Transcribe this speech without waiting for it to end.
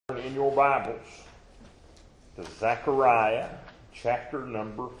turn in your Bibles to Zechariah chapter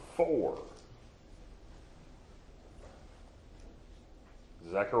number 4.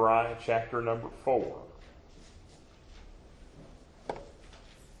 Zechariah chapter number 4.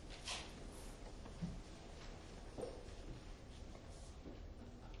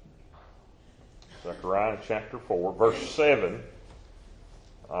 Zechariah chapter 4, verse 7.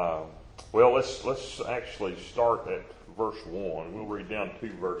 Let's actually start at verse 1. We'll read down to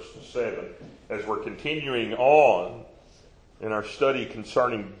verse 7 as we're continuing on in our study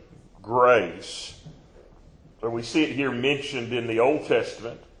concerning grace. So we see it here mentioned in the Old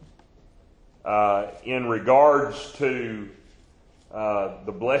Testament in regards to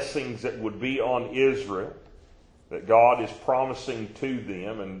the blessings that would be on Israel that God is promising to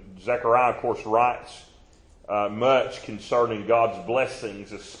them. And Zechariah, of course, writes much concerning God's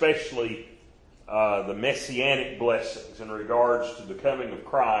blessings, especially the messianic blessings in regards to the coming of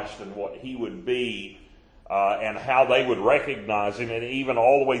Christ and what He would be and how they would recognize Him, and even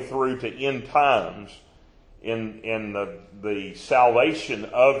all the way through to end times in the salvation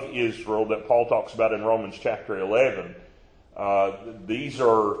of Israel that Paul talks about in Romans chapter 11. These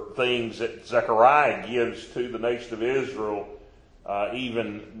are things that Zechariah gives to the nation of Israel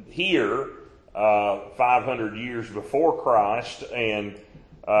even here 500 years before Christ, and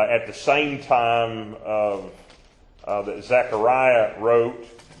at the same time that Zechariah wrote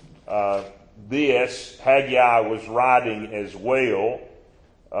this, Haggai was writing as well.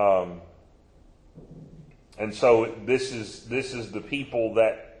 And so this is the people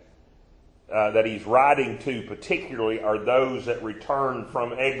that he's writing to particularly are those that returned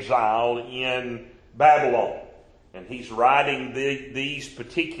from exile in Babylon. And he's writing these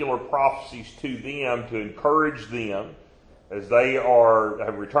particular prophecies to them to encourage them as they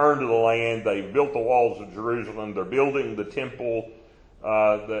have returned to the land. They've built the walls of Jerusalem. They're building the temple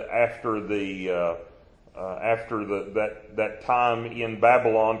after that time in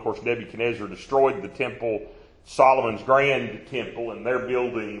Babylon. Of course, Nebuchadnezzar destroyed the temple, Solomon's grand temple, and they're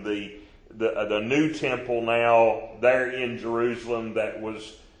building the new temple now there in Jerusalem that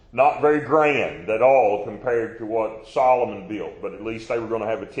was not very grand at all compared to what Solomon built, but at least they were going to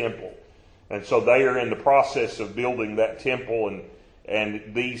have a temple. And so they are in the process of building that temple,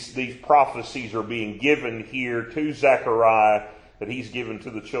 and these prophecies are being given here to Zechariah that he's given to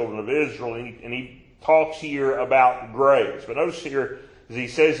the children of Israel, and he talks here about grace. But notice here, as he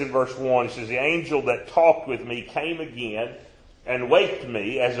says in verse 1, he says, "The angel that talked with me came again and waked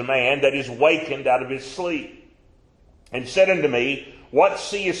me as a man that is wakened out of his sleep, and said unto me, What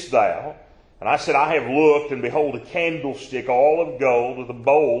seest thou? And I said, I have looked, and behold, a candlestick all of gold with a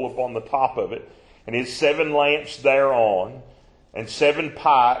bowl upon the top of it, and his 7 lamps thereon, and 7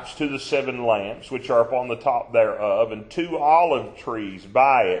 pipes to the 7 lamps, which are upon the top thereof, and 2 olive trees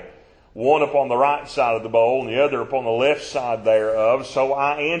by it, one upon the right side of the bowl, and the other upon the left side thereof. So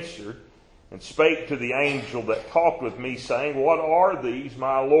I answered, and spake to the angel that talked with me, saying, What are these,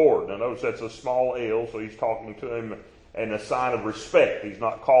 my Lord? Now notice that's a small L, so he's talking to him in a sign of respect. He's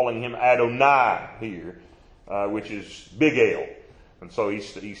not calling him Adonai here, which is big L. And so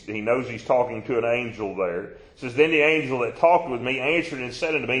he knows he's talking to an angel there. It says, Then the angel that talked with me answered and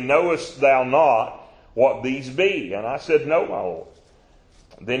said unto me, Knowest thou not what these be? And I said, No, my Lord.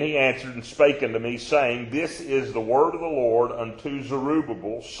 Then he answered and spake unto me, saying, This is the word of the Lord unto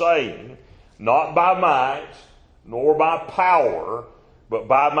Zerubbabel, saying, Not by might, nor by power, but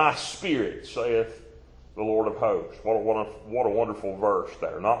by my Spirit, saith the Lord of hosts. What a wonderful verse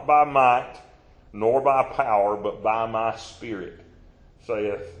there. Not by might, nor by power, but by my Spirit,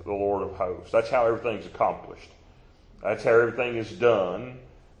 saith the Lord of hosts. That's how everything's accomplished. That's how everything is done.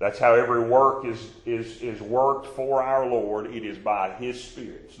 That's how every work is worked for our Lord. It is by His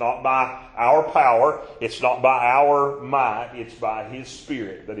Spirit. It's not by our power. It's not by our might. It's by His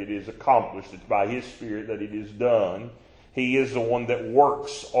Spirit that it is accomplished. It's by His Spirit that it is done. He is the one that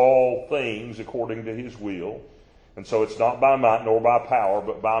works all things according to His will. And so it's not by might nor by power,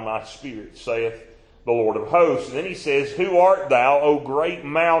 but by my Spirit, saith the Lord of hosts. And then he says, Who art thou, O great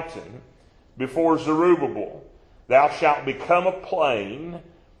mountain, before Zerubbabel? Thou shalt become a plain,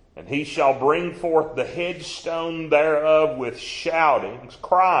 and he shall bring forth the headstone thereof with shoutings,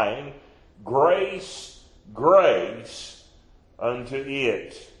 crying, Grace, grace unto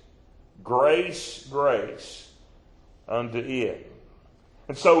it. Grace, grace unto it.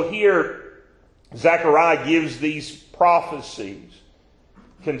 And so here, Zechariah gives these prophecies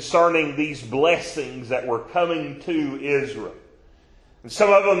concerning these blessings that were coming to Israel. And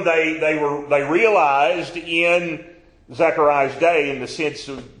some of them they realized in Zechariah's day, in the sense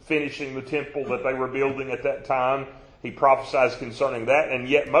of finishing the temple that they were building at that time, he prophesies concerning that, and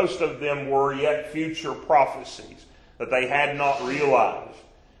yet most of them were yet future prophecies that they had not realized.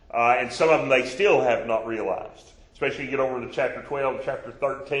 And some of them they still have not realized. Especially you get over to chapter 12, chapter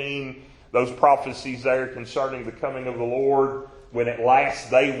 13, those prophecies there concerning the coming of the Lord, when at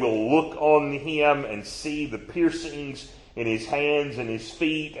last they will look on him and see the piercings in his hands and his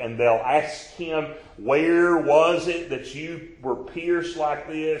feet, and they'll ask him, where was it that you were pierced like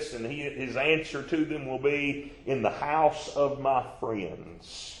this? And his answer to them will be, in the house of my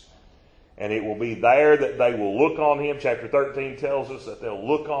friends. And it will be there that they will look on him. Chapter 13 tells us that they'll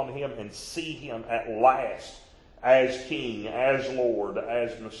look on him and see him at last as King, as Lord,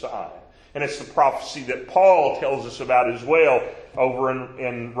 as Messiah. And it's the prophecy that Paul tells us about as well over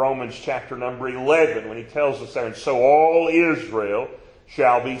in Romans chapter number 11, when he tells us there, and so all Israel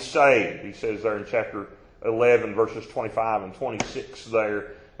shall be saved. He says there in chapter 11, verses 25 and 26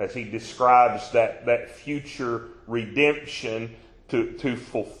 there, as he describes that future redemption to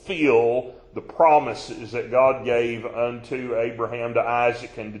fulfill the promises that God gave unto Abraham, to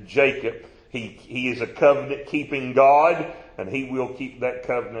Isaac, and to Jacob. He is a covenant-keeping God, and he will keep that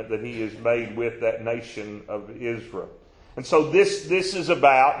covenant that he has made with that nation of Israel. And so this is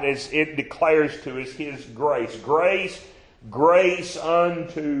about, as it declares to us, his grace. Grace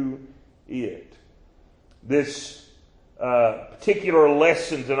unto it. This particular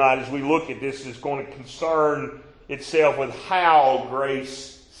lesson tonight, as we look at this, is going to concern itself with how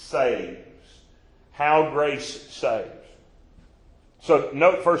grace saves. How grace saves. So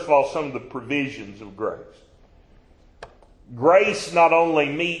note, first of all, some of the provisions of grace. Grace not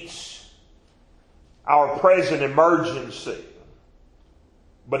only meets our present emergency,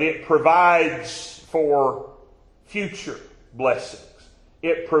 but it provides for future blessings.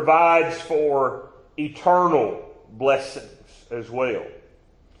 It provides for eternal blessings as well.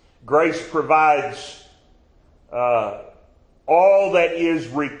 Grace provides all that is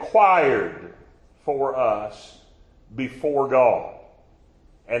required for us before God.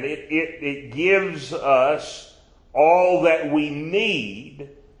 And it gives us all that we need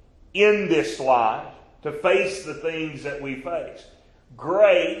in this life to face the things that we face.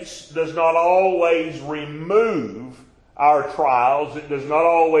 Grace does not always remove our trials. It does not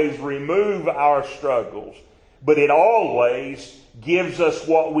always remove our struggles. But it always gives us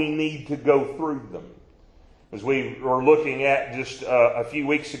what we need to go through them. As we were looking at just a few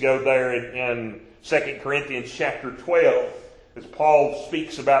weeks ago there in 2 Corinthians chapter 12, as Paul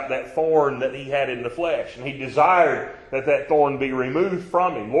speaks about that thorn that he had in the flesh, and he desired that thorn be removed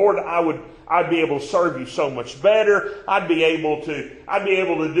from him. Lord, I'd be able to serve you so much better. I'd be able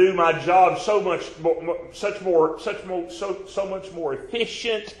to do my job so much more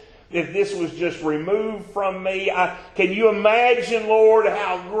efficient if this was just removed from me. Can you imagine, Lord,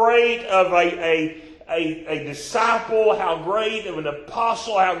 how great of a disciple, how great of an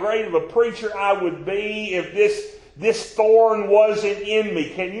apostle, how great of a preacher I would be if this thorn wasn't in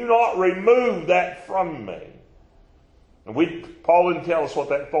me? Can you not remove that from me? And Paul didn't tell us what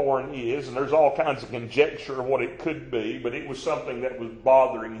that thorn is, and there's all kinds of conjecture of what it could be, but it was something that was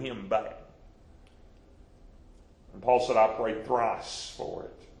bothering him bad. And Paul said, I prayed thrice for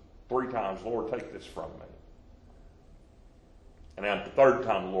it. 3 times, Lord, take this from me. And at the 3rd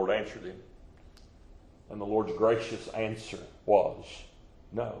time, the Lord answered him. And the Lord's gracious answer was,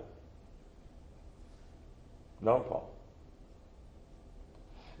 no. No, Paul.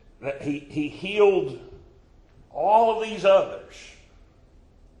 That he healed all of these others.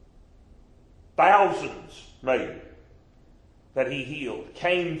 Thousands, maybe, that he healed,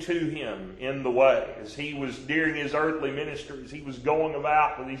 came to him in the way as he was, during his earthly ministry, as he was going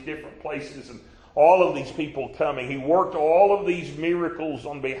about to these different places, and all of these people coming. He worked all of these miracles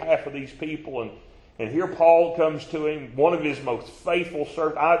on behalf of these people, and here Paul comes to him, one of his most faithful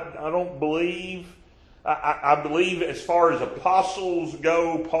servants. I believe as far as apostles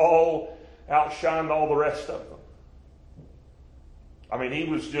go, Paul outshined all the rest of them. I mean, he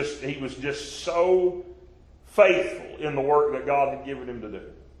was just so faithful in the work that God had given him to do.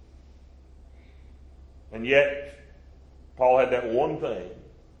 And yet, Paul had that one thing,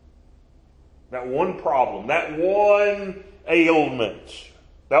 that one problem, that one ailment,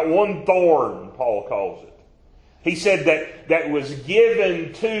 that one thorn, Paul calls it. He said that was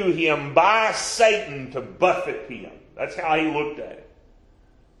given to him by Satan to buffet him. That's how he looked at it.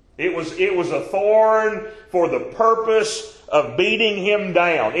 It was a thorn for the purpose of beating him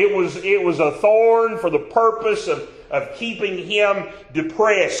down. It was a thorn for the purpose of keeping him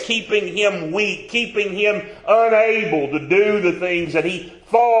depressed, keeping him weak, keeping him unable to do the things that he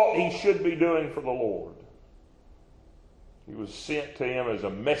thought he should be doing for the Lord. He was sent to him as a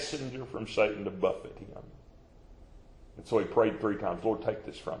messenger from Satan to buffet him. And so he prayed 3 times, Lord, take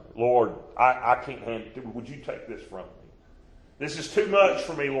this from me. Lord, I can't handle it. Would you take this from me? This is too much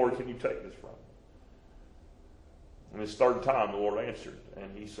for me, Lord. Can you take this from me? And his 3rd time, the Lord answered,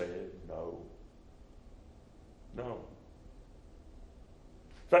 and he said, no. No.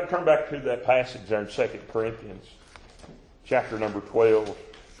 In fact, turn back to that passage there in 2 Corinthians, chapter number 12.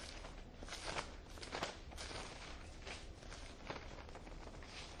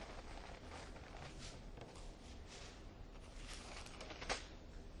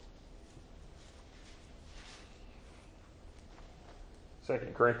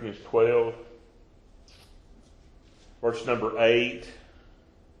 Second Corinthians 12, verse number 8.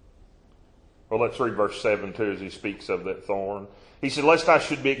 Well, let's read verse 7 too as he speaks of that thorn. He said, lest I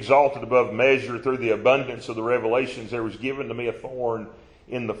should be exalted above measure through the abundance of the revelations, there was given to me a thorn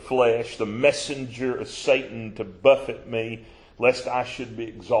in the flesh, the messenger of Satan to buffet me, lest I should be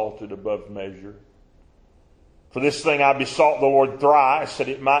exalted above measure. For this thing I besought the Lord thrice, that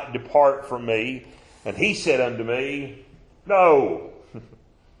it might depart from me. And he said unto me, no.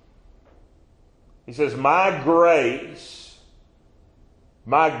 He says, my grace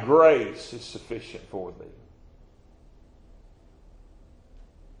is sufficient for thee.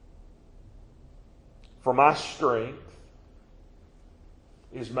 For my strength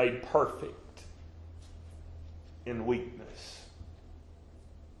is made perfect in weakness.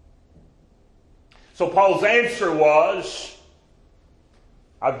 So Paul's answer was,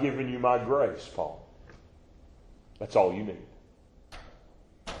 I've given you my grace, Paul. That's all you need.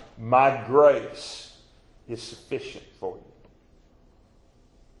 My grace is sufficient for you.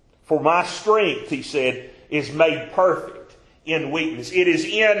 For my strength, he said, is made perfect in weakness. It is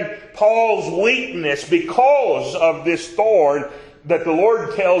in Paul's weakness because of this thorn that the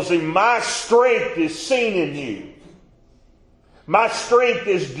Lord tells him, my strength is seen in you. My strength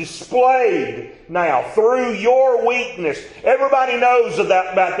is displayed now through your weakness. Everybody knows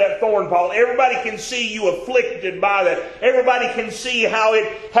about that thorn, Paul. Everybody can see you afflicted by that. Everybody can see how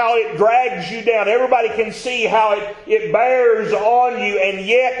it drags you down. Everybody can see how it bears on you. And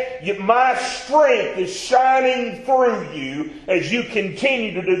yet, my strength is shining through you as you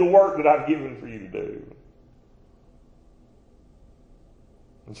continue to do the work that I've given for you to do.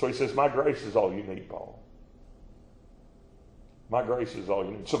 And so he says, my grace is all you need, Paul. My grace is all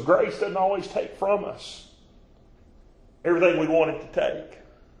you need. So grace doesn't always take from us everything we want it to take.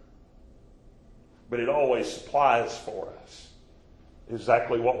 But it always supplies for us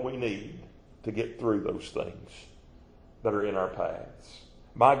exactly what we need to get through those things that are in our paths.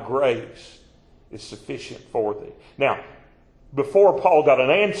 My grace is sufficient for thee. Now, before Paul got an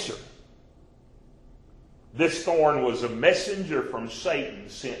answer, this thorn was a messenger from Satan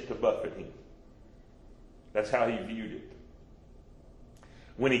sent to buffet him. That's how he viewed it.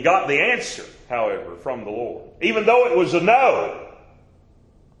 When he got the answer, however, from the Lord, even though it was a no,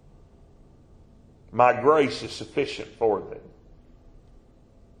 my grace is sufficient for thee.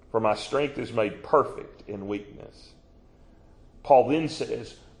 For my strength is made perfect in weakness. Paul then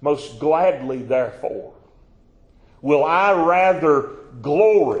says, most gladly therefore will I rather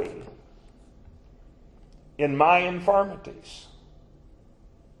glory in my infirmities,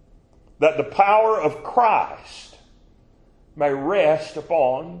 that the power of Christ may rest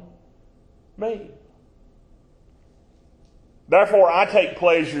upon me. Therefore I take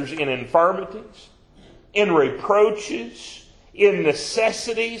pleasures in infirmities, in reproaches, in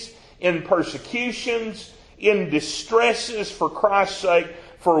necessities, in persecutions, in distresses for Christ's sake.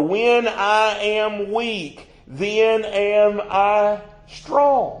 For when I am weak, then am I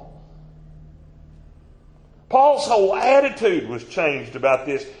strong. Paul's whole attitude was changed about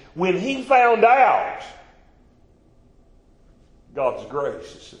this when he found out God's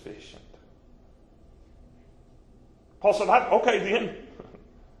grace is sufficient. Paul said, okay then,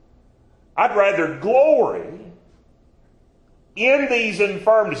 I'd rather glory in these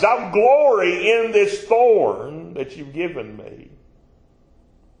infirmities. I'll glory in this thorn that you've given me,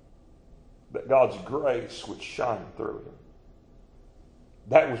 that God's grace would shine through him.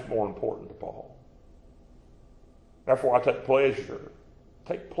 That was more important to Paul. Therefore I take pleasure.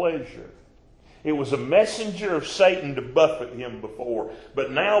 Take pleasure. It was a messenger of Satan to buffet him before.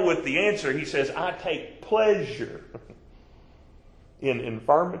 But now with the answer, he says, I take pleasure in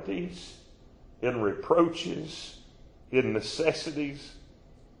infirmities, in reproaches, in necessities,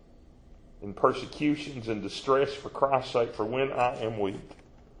 in persecutions and distress for Christ's sake. For when I am weak,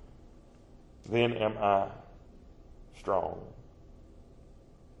 then am I strong.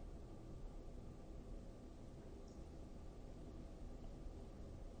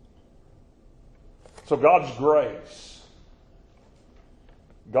 So God's grace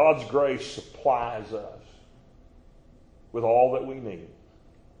supplies us with all that we need.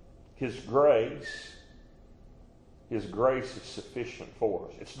 His grace is sufficient for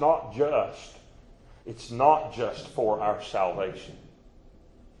us. It's not just for our salvation.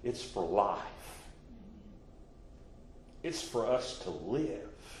 It's for life. It's for us to live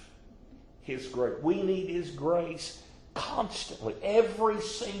His grace. We need His grace constantly, every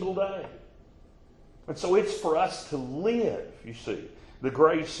single day. And so it's for us to live, you see, the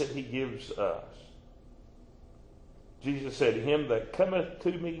grace that He gives us. Jesus said, "Him that cometh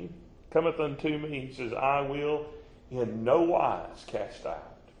unto me, He says, I will in no wise cast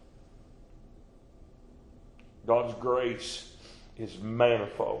out." God's grace is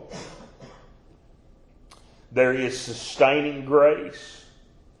manifold. There is sustaining grace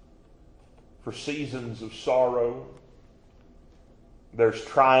for seasons of sorrow. There's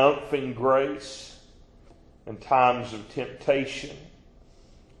triumphing grace in times of temptation.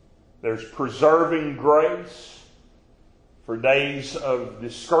 There's preserving grace for days of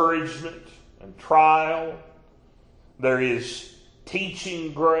discouragement and trial. There is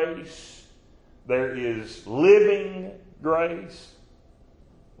teaching grace. There is living grace.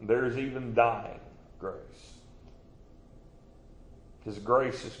 There is even dying grace. His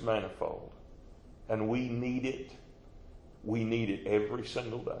grace is manifold. And we need it. We need it every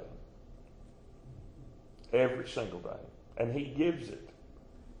single day. Every single day. And He gives it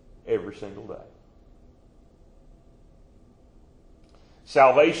every single day.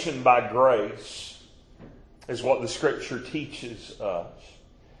 Salvation by grace is what the Scripture teaches us.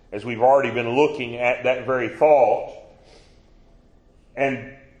 As we've already been looking at that very thought.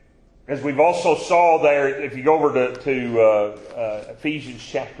 And as we've also saw there, if you go over to Ephesians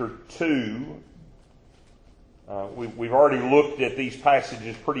chapter 2, we've already looked at these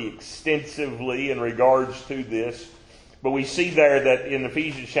passages pretty extensively in regards to this. But we see there that in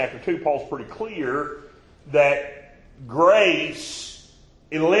Ephesians chapter 2, Paul's pretty clear that grace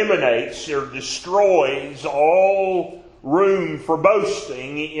eliminates or destroys all room for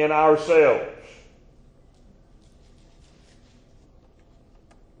boasting in ourselves.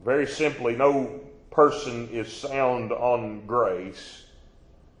 Very simply, no person is sound on grace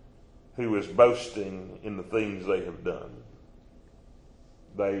who is boasting in the things they have done.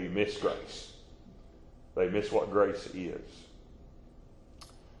 They miss grace. They miss what grace is.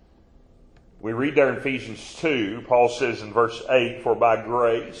 We read there in Ephesians 2, Paul says in verse 8, "For by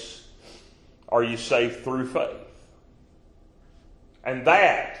grace are you saved through faith." And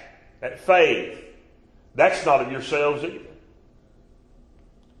that faith, that's not of yourselves either.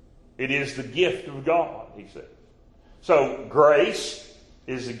 It is the gift of God, he says. So grace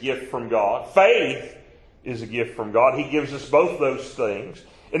is a gift from God. Faith is a gift from God. He gives us both those things.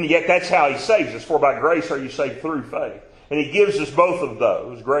 And yet that's how He saves us. For by grace are you saved through faith. And He gives us both of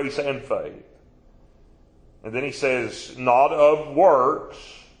those, grace and faith. And then He says, not of works,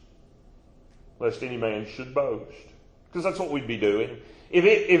 lest any man should boast. Because that's what we'd be doing.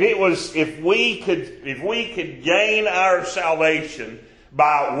 If we could gain our salvation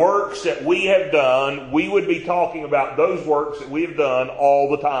by works that we have done, we would be talking about those works that we have done all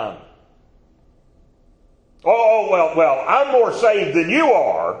the time. Oh, well, I'm more saved than you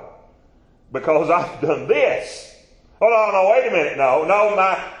are because I've done this. Oh, no, wait a minute. No,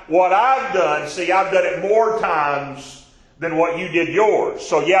 what I've done, I've done it more times than what you did yours.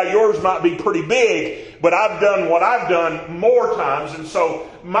 So yeah, yours might be pretty big, but I've done what I've done more times, and so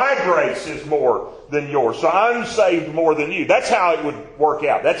my grace is more than yours. So I'm saved more than you. That's how it would work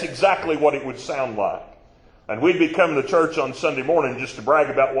out. That's exactly what it would sound like. And we'd be coming to church on Sunday morning just to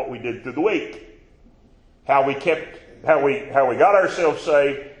brag about what we did through the week. How we got ourselves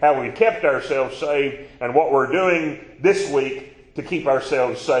saved, how we kept ourselves saved, and what we're doing this week to keep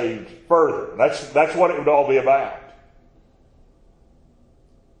ourselves saved further. That's what it would all be about.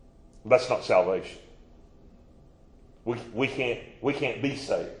 That's not salvation. We can't be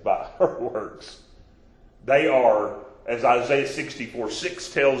saved by our works. They are, as Isaiah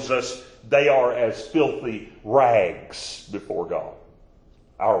 64:6 tells us, they are as filthy rags before God.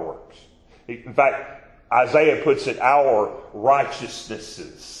 Our works. In fact, Isaiah puts it, our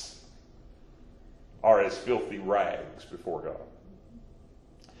righteousnesses are as filthy rags before God.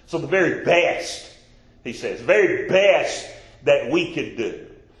 So the very best, he says, the very best that we could do,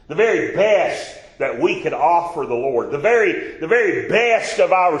 the very best that we could offer the Lord, the very best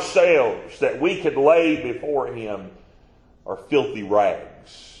of ourselves that we could lay before Him are filthy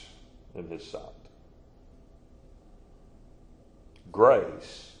rags in His sight.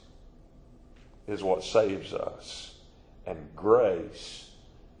 Grace is what saves us, and grace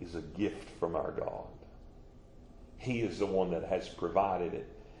is a gift from our God. He is the one that has provided it,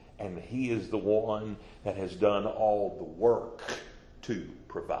 And He is the one that has done all the work to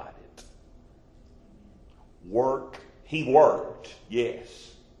provide it. He worked,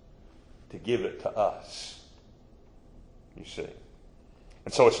 yes, to give it to us. You see.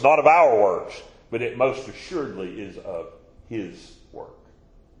 And so it's not of our works, but it most assuredly is of His work.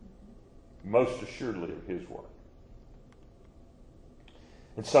 Most assuredly of His work.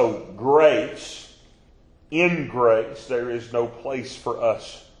 And so in grace, there is no place for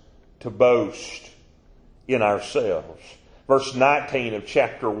us to boast in ourselves. Verse 19 of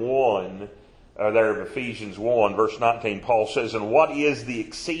chapter 1, there of Ephesians 1, verse 19, Paul says, "And what is the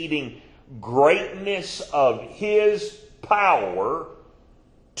exceeding greatness of His power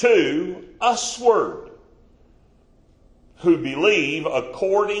to usward, who believe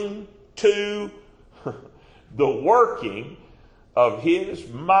according to the working of His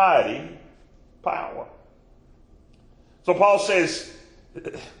mighty power." So Paul says,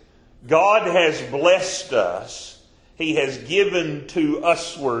 God has blessed us. He has given to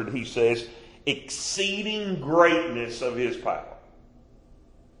usward, he says, exceeding greatness of His power.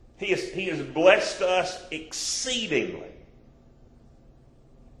 He has blessed us exceedingly.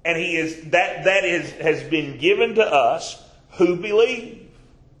 And has been given to us who believe.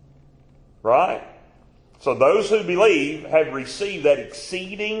 Right? So those who believe have received that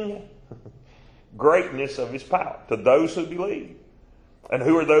exceeding greatness of His power. To those who believe. And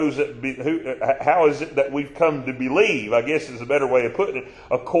who are those how is it that we've come to believe? I guess is a better way of putting it.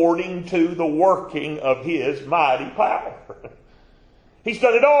 According to the working of His mighty power. He's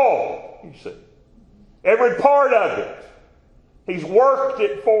done it all, you see. Every part of it. He's worked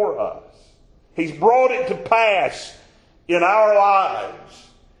it for us. He's brought it to pass in our lives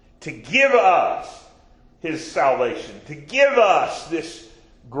to give us His salvation, to give us this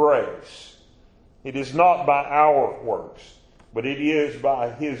grace. It is not by our works, but it is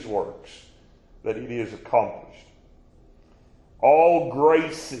by His works that it is accomplished. All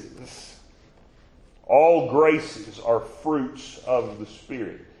graces are fruits of the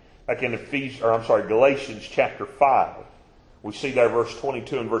Spirit. Like in Galatians chapter 5. We see there verse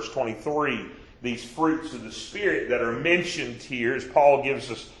 22 and verse 23, these fruits of the Spirit that are mentioned here as Paul gives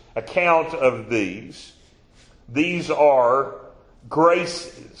us account of these. These are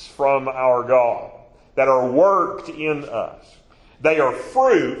graces from our God that are worked in us. They are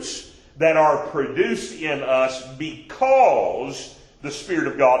fruits that are produced in us because the Spirit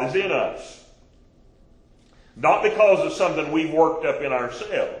of God is in us. Not because of something we've worked up in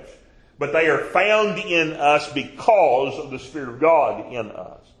ourselves. But they are found in us because of the Spirit of God in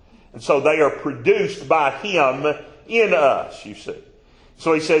us. And so they are produced by Him in us, you see.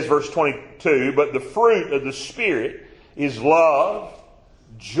 So he says, verse 22, "But the fruit of the Spirit is love,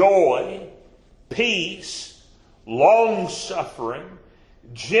 joy, peace, long-suffering,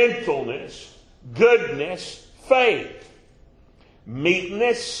 gentleness, goodness, faith,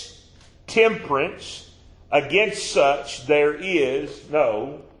 meekness, temperance. Against such there is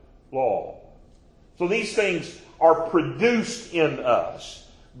no law." So these things are produced in us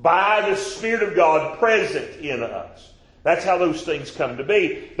by the Spirit of God present in us. That's how those things come to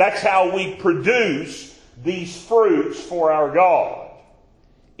be. That's how we produce these fruits for our God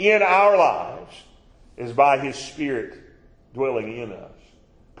in our lives, is by His Spirit dwelling in us,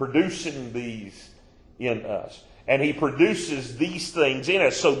 producing these in us. And He produces these things in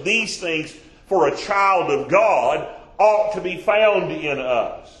us. So these things for a child of God ought to be found in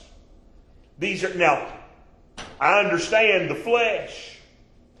us. Now, I understand the flesh.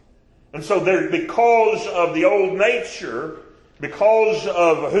 And so because of the old nature, because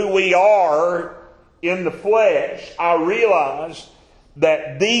of who we are in the flesh, I realize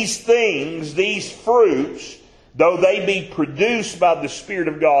that these things, these fruits, though they be produced by the Spirit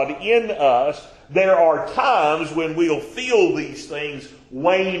of God in us, there are times when we'll feel these things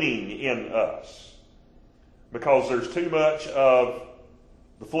waning in us. Because there's too much of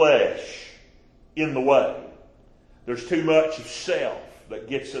the flesh in the way. There's too much of self that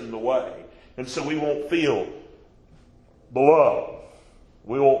gets in the way. And so we won't feel the love.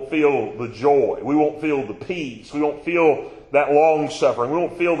 We won't feel the joy. We won't feel the peace. We won't feel that long suffering. We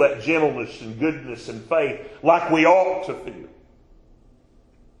won't feel that gentleness and goodness and faith like we ought to feel.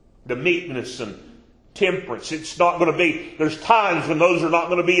 The meekness and temperance. It's not going to be, there's times when those are not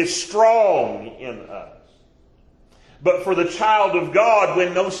going to be as strong in us. But for the child of God,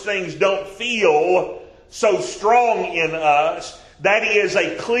 when those things don't feel so strong in us, that is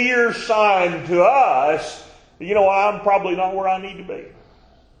a clear sign to us, I'm probably not where I need to be.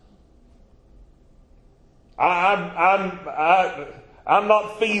 I'm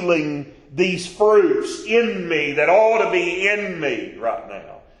not feeling these fruits in me that ought to be in me right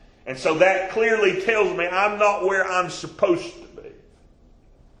now. And so that clearly tells me I'm not where I'm supposed to be.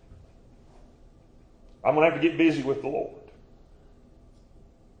 I'm going to have to get busy with the Lord.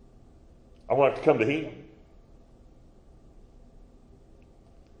 I'm going to have to come to Him.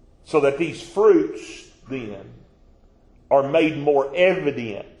 So that these fruits then are made more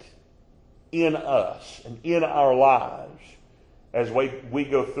evident in us and in our lives as we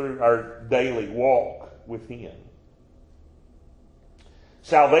go through our daily walk with Him.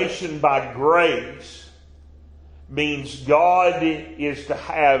 Salvation by grace means God is to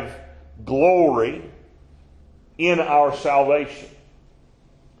have glory in our salvation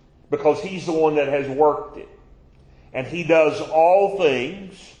because He's the one that has worked it. And He does all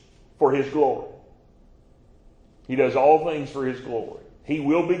things for His glory. He does all things for His glory. He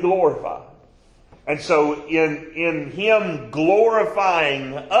will be glorified. And so in Him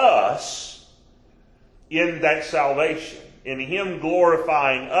glorifying us in that salvation, in Him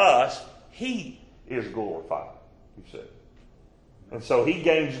glorifying us, He is glorified, you see. And so He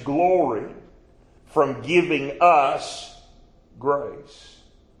gains glory from giving us grace.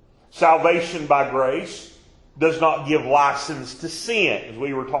 Salvation by grace does not give license to sin, as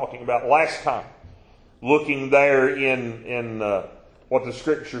we were talking about last time. Looking there in what the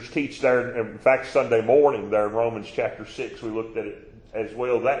Scriptures teach there, in fact, Sunday morning there in Romans chapter 6, we looked at it as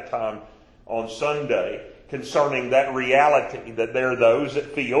well that time on Sunday, concerning that reality that there are those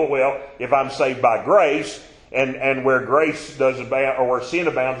that feel, well, if I'm saved by grace, and where grace does abound, or where sin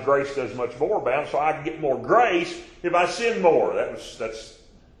abounds, grace does much more abound, so I can get more grace if I sin more. That's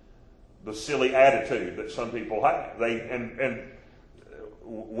the silly attitude that some people have.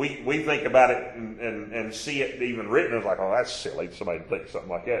 We think about it and see it even written as like, oh, that's silly. Somebody thinks something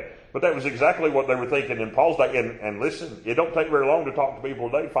like that. But that was exactly what they were thinking in Paul's day. And listen, it don't take very long to talk to people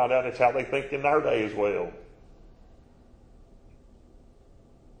today to find out it's how they think in our day as well.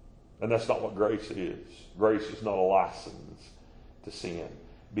 And that's not what grace is. Grace is not a license to sin.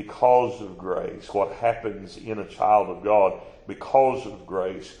 Because of grace, what happens in a child of God, because of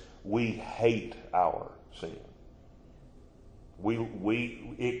grace, we hate our sin.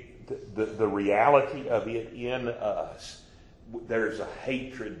 The reality of it in us, there's a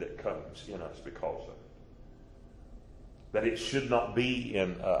hatred that comes in us because of it. That it should not be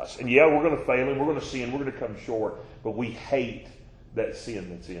in us. And yeah, we're going to fail and we're going to sin, we're going to come short, but we hate that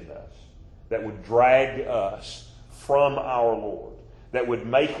sin that's in us. That would drag us from our Lord. That would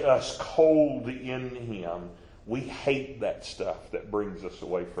make us cold in Him. We hate that stuff that brings us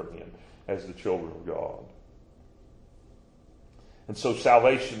away from Him as the children of God. And so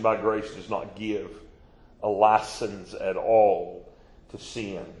salvation by grace does not give a license at all to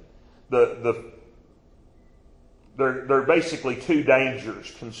sin. There are basically two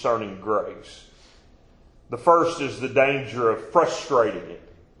dangers concerning grace. The first is the danger of frustrating it.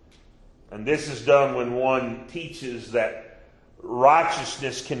 And this is done when one teaches that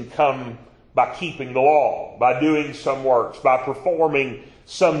righteousness can come by keeping the law, by doing some works, by performing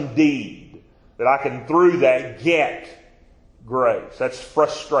some deed, that I can through that get grace. That's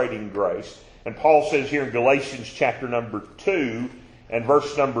frustrating grace. And Paul says here in Galatians chapter number 2 and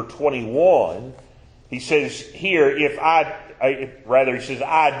verse number 21, he says here, he says,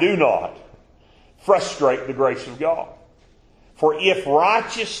 I do not frustrate the grace of God. For if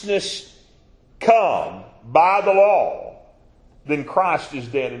righteousness come by the law, then Christ is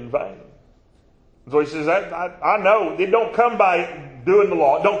dead in vain. So he says, I know, it don't come by doing the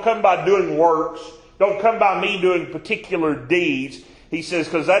law, it don't come by doing works, don't come by me doing particular deeds. He says,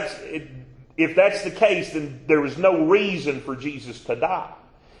 because if that's the case, then there was no reason for Jesus to die.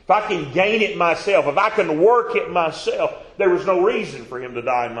 If I can gain it myself, if I can work it myself, there was no reason for Him to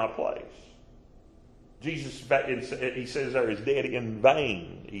die in my place. Jesus, he says there, is dead in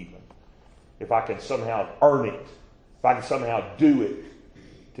vain even. If I can somehow earn it, if I can somehow do it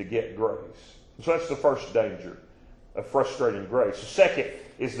to get grace. So that's the first danger of frustrating grace. The second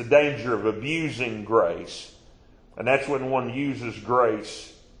is the danger of abusing grace. And that's when one uses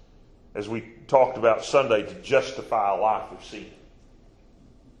grace, as we talked about Sunday, to justify a life of sin.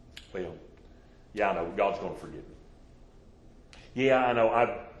 Well, yeah, I know, God's going to forgive me. Yeah, I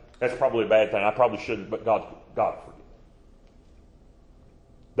know, that's probably a bad thing. I probably shouldn't, but God forgive me.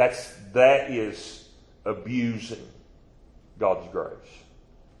 That is abusing God's grace.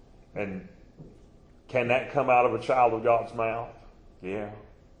 And can that come out of a child of God's mouth? Yeah,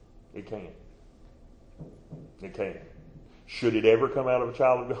 it can. It can. Should it ever come out of a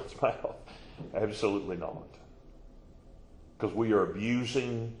child of God's mouth? Absolutely not. Because we are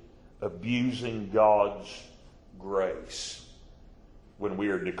abusing God's grace when we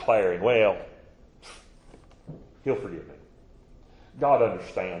are declaring, well, He'll forgive me. God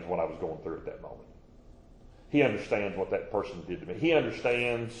understands what I was going through at that moment. He understands what that person did to me. He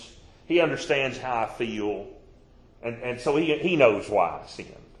understands how I feel. And so he knows why I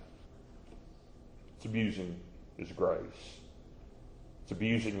sinned. It's abusing His grace. It's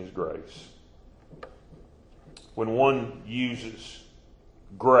abusing His grace. When one uses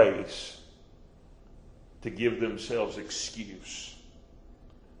grace to give themselves excuse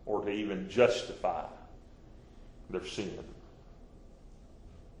or to even justify their sin.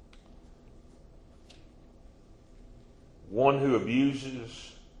 One who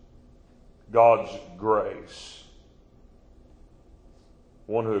abuses God's grace,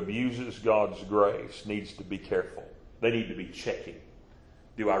 one who abuses God's grace needs to be careful. They need to be checking.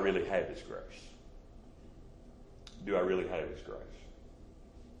 Do I really have His grace? Do I really have His grace?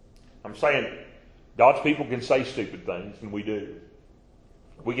 I'm saying God's people can say stupid things, and we do.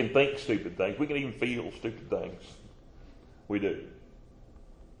 We can think stupid things. We can even feel stupid things. We do.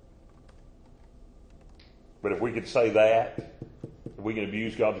 But if we could say that, if we can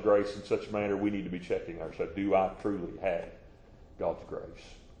abuse God's grace in such a manner, we need to be checking ourselves. Do I truly have God's grace?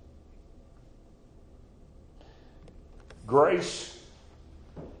 Grace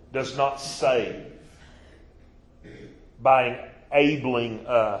does not save by enabling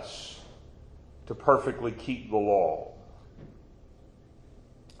us to perfectly keep the law.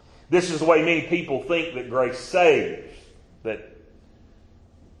 This is the way many people think that grace saves. That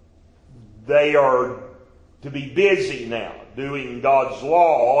they are to be busy now doing God's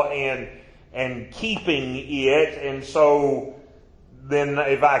law and keeping it, and so then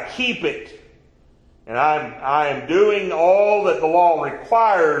if I keep it and I am doing all that the law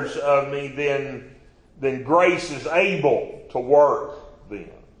requires of me, then grace is able to work then.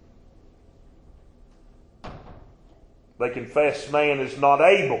 They confess man is not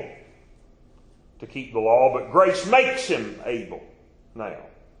able to keep the law, but grace makes him able now.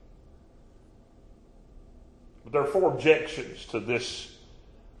 But there are 4 objections to this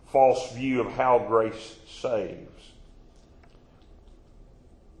false view of how grace saves.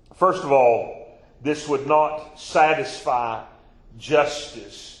 First of all, this would not satisfy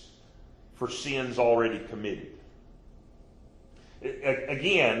justice for sins already committed.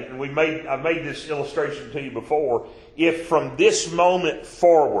 Again, and I made this illustration to you before, if from this moment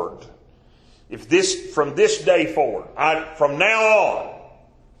forward, from this day forward, from now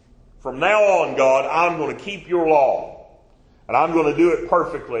on, God, I'm going to keep your law. And I'm going to do it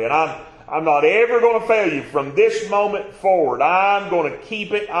perfectly. And I'm not ever going to fail you. From this moment forward, I'm going to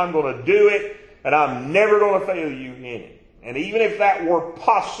keep it. I'm going to do it. And I'm never going to fail you in it. And even if that were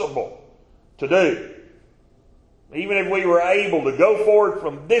possible to do, even if we were able to go forward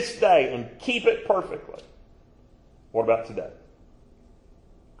from this day and keep it perfectly, what about today?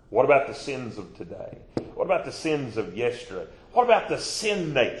 What about the sins of today? What about the sins of yesterday? What about the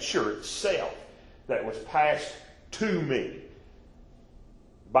sin nature itself that was passed to me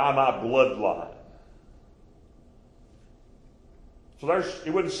by my bloodline? So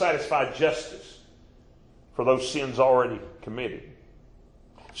it wouldn't satisfy justice for those sins already committed.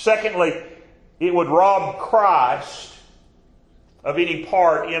 Secondly, it would rob Christ of any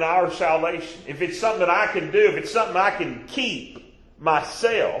part in our salvation. If it's something that I can do, if it's something I can keep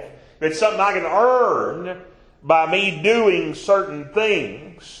myself, if it's something I can earn by me doing certain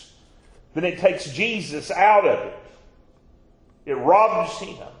things, then it takes Jesus out of it. It robs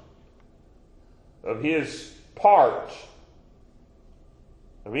Him of His part,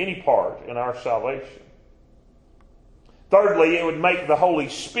 of any part in our salvation. Thirdly, it would make the Holy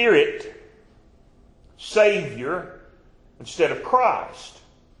Spirit Savior instead of Christ.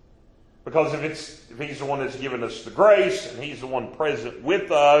 Because if He's the one that's given us the grace and He's the one present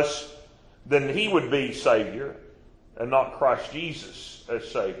with us, then He would be Savior and not Christ Jesus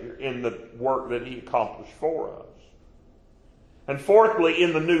as Savior in the work that He accomplished for us. And fourthly,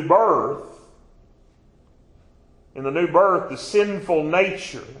 in the new birth, the sinful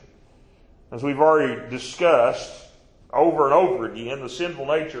nature, as we've already discussed over and over again, the sinful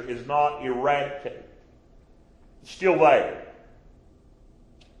nature is not eradicated. It's still there.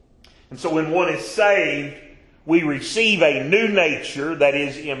 And so when one is saved, we receive a new nature that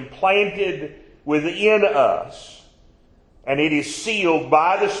is implanted within us, and it is sealed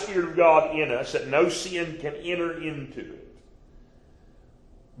by the Spirit of God in us that no sin can enter into it.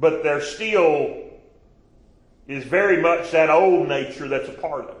 But there still is very much that old nature that's a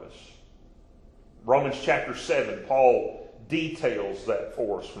part of us. Romans chapter 7, Paul details that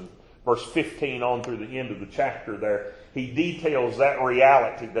for us from verse 15 on through the end of the chapter there. He details that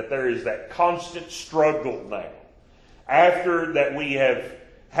reality, that there is that constant struggle now. After that we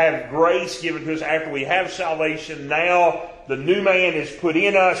have grace given to us, after we have salvation, now the new man is put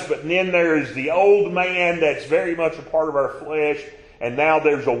in us, but then there is the old man that's very much a part of our flesh, and now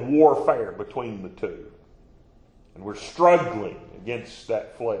there's a warfare between the two. And we're struggling against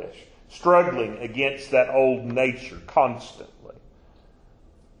that flesh, struggling against that old nature constantly.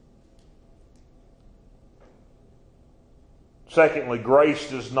 Secondly, grace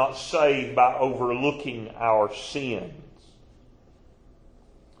does not save by overlooking our sins.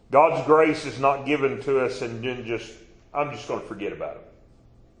 God's grace is not given to us and then I'm just going to forget about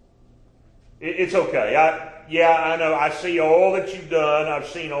it. It's okay. I know. I see all that you've done. I've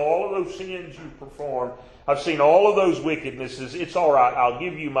seen all of those sins you've performed. I've seen all of those wickednesses. It's all right. I'll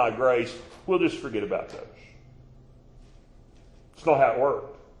give you my grace. We'll just forget about those. It's not how it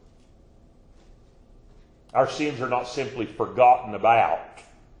works. Our sins are not simply forgotten about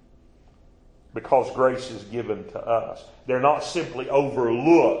because grace is given to us. They're not simply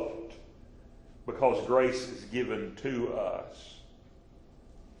overlooked because grace is given to us.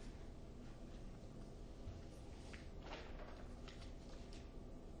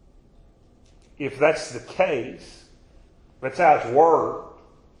 If that's the case, that's how it's worked,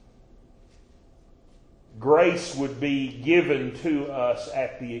 grace would be given to us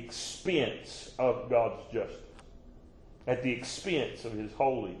at the expense of God's justice, at the expense of His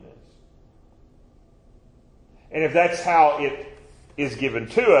holiness. And if that's how it is given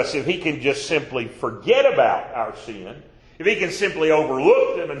to us, if He can just simply forget about our sin, if He can simply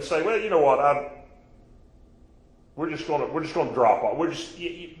overlook them and say, well, you know what, we're just going to drop off. We're just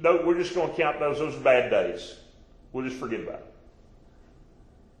going to count those bad days. We'll just forget about it.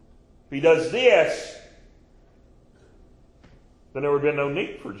 If He does this, then there would have been no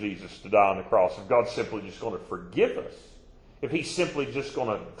need for Jesus to die on the cross. If God's simply just going to forgive us, if He's simply just going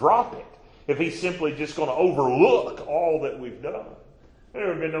to drop it, if He's simply just going to overlook all that we've done, there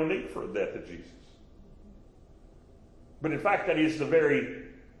would have been no need for the death of Jesus. But in fact, that is the very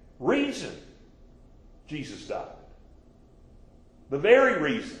reason Jesus died. The very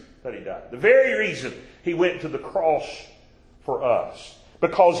reason that He died. The very reason He went to the cross for us.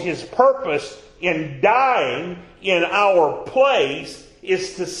 Because His purpose in dying in our place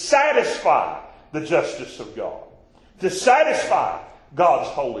is to satisfy the justice of God. To satisfy God's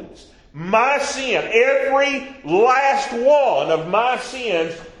holiness. My sin, every last one of my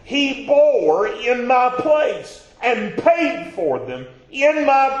sins, He bore in my place and paid for them in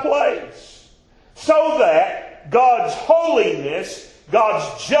my place. So that God's holiness,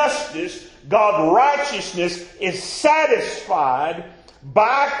 God's justice, God's righteousness is satisfied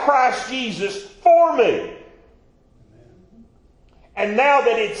by Christ Jesus for me. And now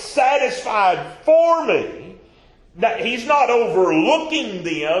that it's satisfied for me, that He's not overlooking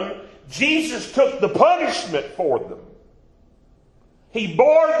them. Jesus took the punishment for them. He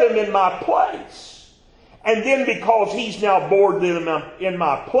bore them in my place. And then because He's now bore them in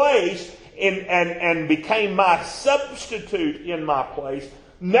my place and became my substitute in my place,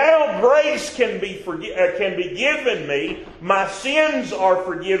 now grace can be given me. My sins are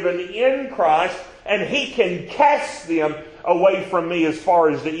forgiven in Christ, and He can cast them away from me as far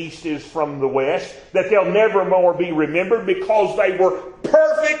as the east is from the west, that they'll never more be remembered because they were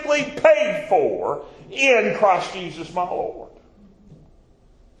perfectly paid for in Christ Jesus my Lord.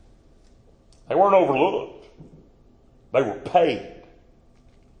 They weren't overlooked. They were paid.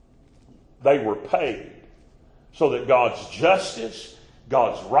 They were paid so that God's justice,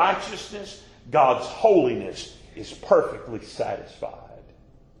 God's righteousness, God's holiness is perfectly satisfied.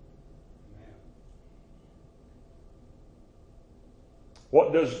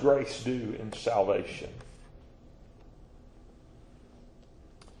 What does grace do in salvation?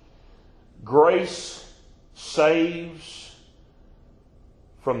 Grace saves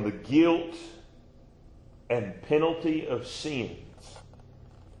from the guilt and penalty of sins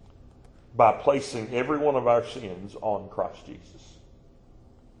by placing every one of our sins on Christ Jesus.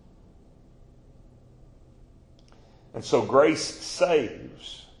 And so grace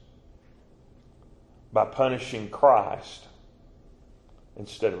saves by punishing Christ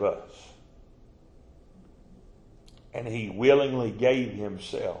instead of us. And He willingly gave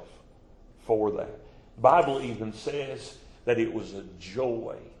Himself for that. The Bible even says that it was a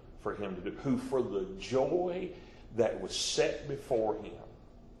joy for Him to do. Who for the joy that was set before Him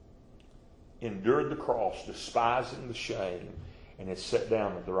endured the cross, despising the shame, and is set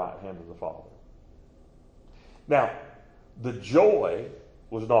down at the right hand of the Father. Now, the joy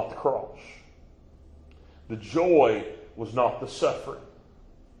was not the cross. The joy was not the suffering.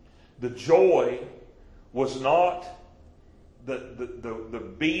 The joy was not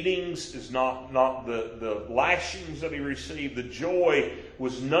the beatings, is not the lashings that He received. The joy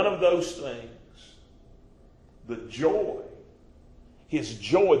was none of those things. The joy His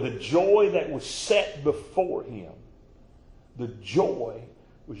joy, the joy that was set before him, the joy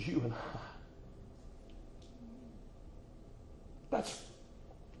was you and I.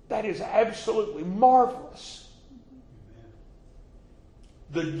 That is absolutely marvelous.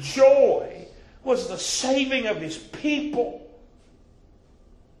 The joy was the saving of his people.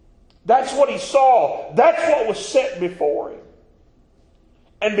 That's what he saw. That's what was set before him.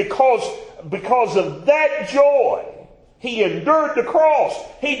 And because of that joy, he endured the cross.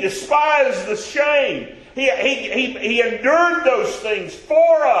 He despised the shame. He endured those things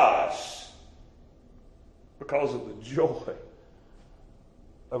for us because of the joy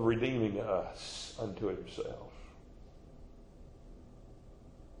of redeeming us unto himself.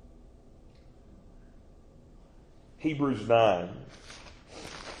 Hebrews 9,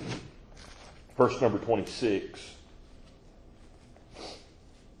 verse number 26.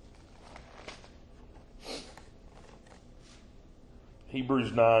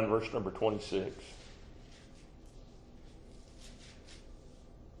 Hebrews 9, verse number 26.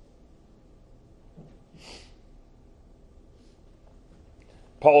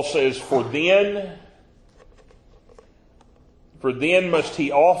 Paul says, For then must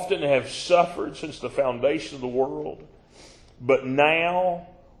he often have suffered since the foundation of the world. But now,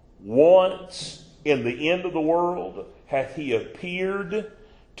 once in the end of the world, hath he appeared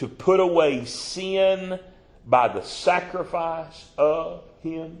to put away sin by the sacrifice of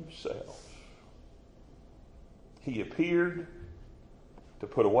himself. He appeared to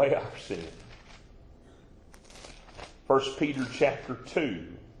put away our sin. 1 Peter chapter 2,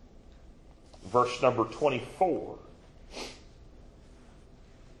 verse number 24.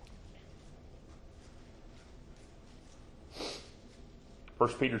 1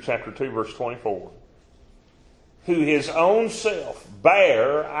 Peter chapter 2, verse 24. Who his own self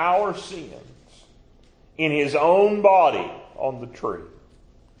bare our sins in his own body on the tree,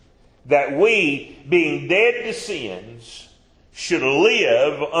 that we, being dead to sins, should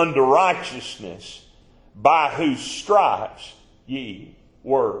live unto righteousness, by whose stripes ye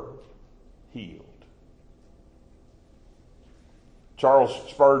were healed. Charles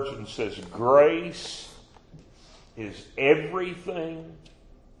Spurgeon says, grace is everything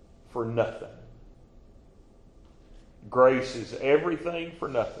for nothing. Grace is everything for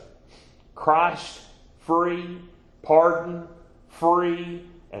nothing. Christ free, pardon free,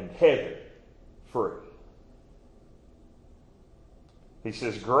 and heaven free. He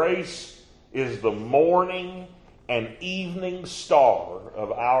says grace is the morning and evening star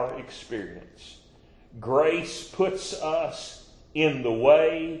of our experience. Grace puts us in the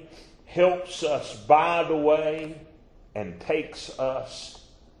way, helps us by the way, and takes us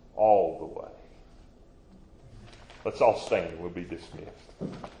all the way. Let's all stand. We'll be dismissed.